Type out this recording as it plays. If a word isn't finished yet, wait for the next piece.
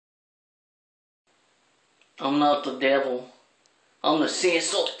I'm not the devil. I'm the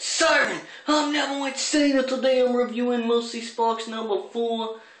Santa Siren. I'm Never Went Santa. Today I'm reviewing Mercy Sparx number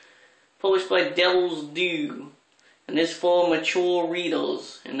 4, published by Devil's Due. And this for mature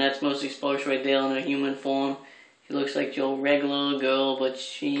readers. And that's Mercy Sparx right there in her human form. She looks like your regular girl, but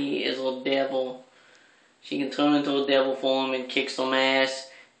she is a devil. She can turn into a devil form and kick some ass.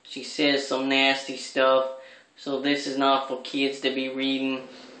 She says some nasty stuff. So this is not for kids to be reading.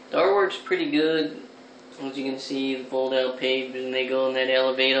 The artwork's pretty good. As you can see, the fold out page, and they go in that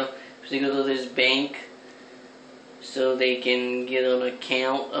elevator. So they go to this bank so they can get an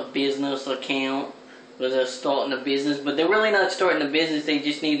account, a business account, where they're starting a business. But they're really not starting a business. They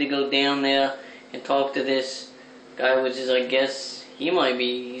just need to go down there and talk to this guy, which is, I guess,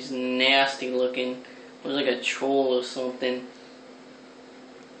 he's nasty looking. Looks like a troll or something.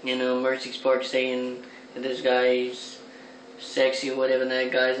 You know, Mercy Sparx saying that this guy's sexy or whatever, and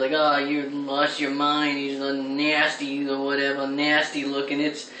that guy's like, oh, you lost your mind, he's a nasty or whatever, nasty looking.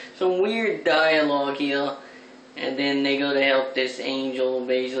 It's some weird dialogue here. And then they go to help this angel,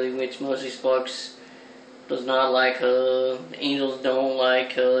 basically, which Mercy Sparx does not like her. The angels don't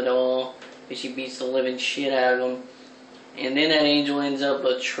like her at all, because she beats the living shit out of them. And then that angel ends up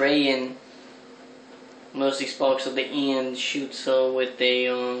betraying Mercy Sparx at the end, shoots her with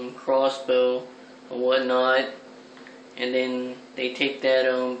a crossbow or whatnot. And then they take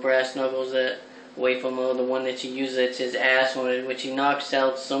that brass knuckles away from her, the one that she uses that says ass on it, which she knocks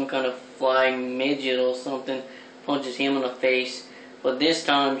out some kind of flying midget or something, punches him in the face. But this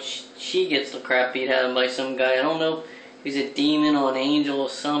time she gets the crap beat out of him by some guy. I don't know if he's a demon or an angel or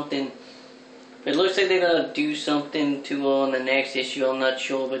something. But it looks like they're going to do something to her in the next issue, I'm not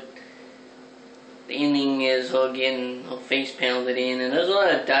sure. But the ending is her getting her face pounded in. And there's a lot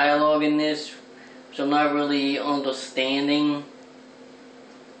of dialogue in this, so I'm not really understanding.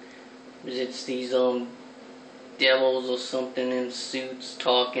 Because it's these devils or something in suits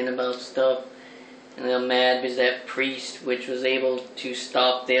talking about stuff. And they're mad because that priest, which was able to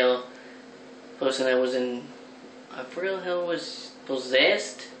stop their person that was in, I forgot how it was,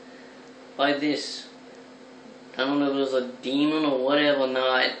 possessed by this, I don't know if it was a demon or whatever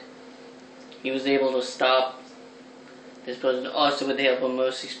not. He was able to stop this person, also with the help of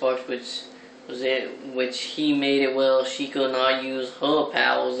Mercy Sparx, which he made it well she could not use her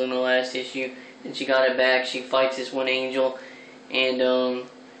powers in the last issue, and she got it back. She fights this one angel, and the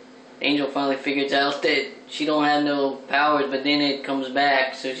angel finally figures out that she don't have no powers, but then it comes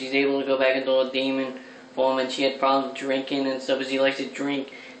back, so she's able to go back into a demon form. And she had problems drinking and stuff, because she likes to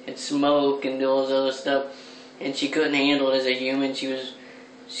drink and smoke and do all this other stuff, and she couldn't handle it as a human. She was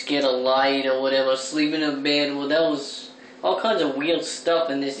scared of light or whatever, sleeping in bed. Well, that was all kinds of weird stuff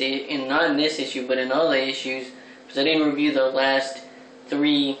in this, not in this issue, but in other issues, because I didn't review the last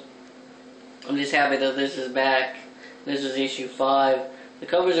 3. I'm just happy that this is back. This is issue 5. The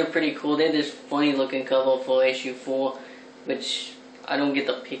covers are pretty cool. They had this funny looking cover for issue 4, which I don't get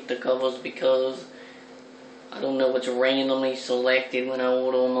to pick the covers because I don't know what's randomly selected when I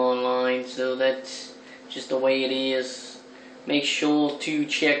order them online, so that's just the way it is. Make sure to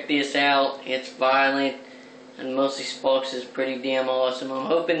check this out. It's violent, and Mercy Sparx is pretty damn awesome. I'm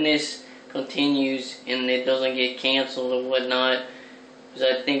hoping this continues and it doesn't get canceled or whatnot, because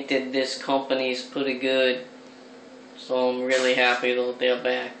I think that this company is pretty good. So I'm really happy that they're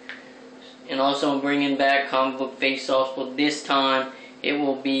back. And also I'm bringing back comic book face-offs, but this time it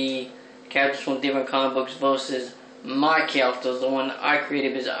will be characters from different comic books versus my characters, the one I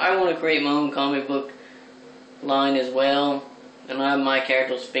created, because I want to create my own comic book line as well. And I have my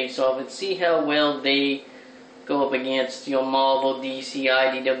characters face off and see how well they go up against your Marvel, DC,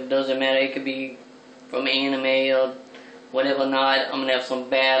 IDW, doesn't matter. It could be from anime or whatever not. I'm going to have some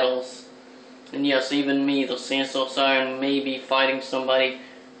battles. And yes, even me, the Santa Siren, may be fighting somebody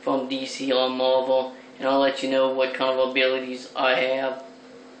from DC or Marvel. And I'll let you know what kind of abilities I have,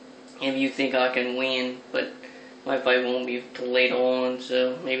 if you think I can win. But my fight won't be till later on,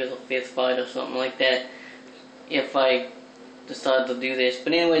 so maybe the 5th fight or something like that, if I decide to do this.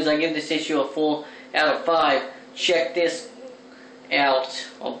 But anyways, I give this issue a 4 out of 5. Check this out,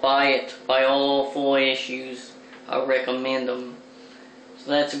 or buy it. Buy all 4 issues. I recommend them.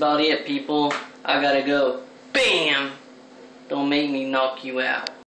 So that's about it, people. I gotta go. Bam! Don't make me knock you out.